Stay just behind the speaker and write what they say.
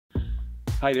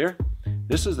Hi there,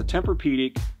 this is the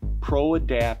Tempurpedic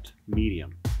ProAdapt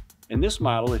Medium. In this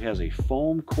model it has a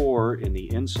foam core in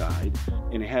the inside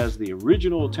and it has the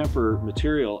original Tempur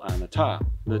material on the top.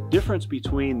 The difference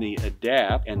between the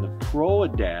Adapt and the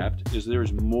ProAdapt is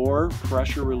there's more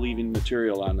pressure relieving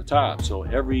material on the top. So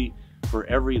for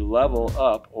every level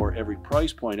up or every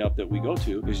price point up that we go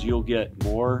to is you'll get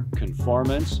more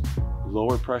conformance,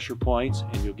 lower pressure points,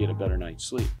 and you'll get a better night's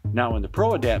sleep. Now in the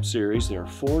ProAdapt series there are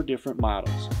 4 different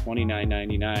models,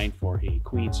 $29.99 for a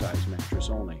queen size mattress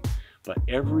only. But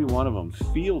every one of them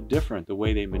feel different the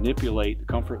way they manipulate the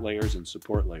comfort layers and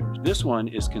support layers. This one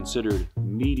is considered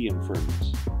medium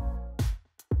firmness.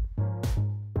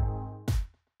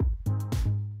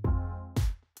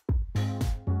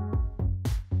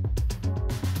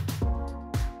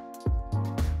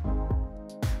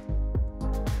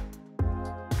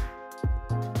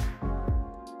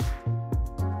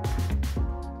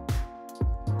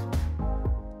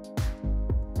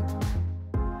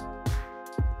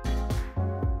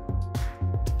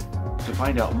 To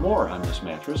find out more on this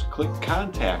mattress, click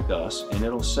Contact Us and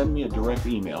it'll send me a direct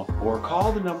email, or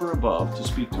call the number above to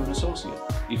speak to an associate.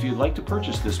 If you'd like to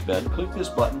purchase this bed, click this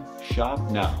button, Shop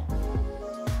Now.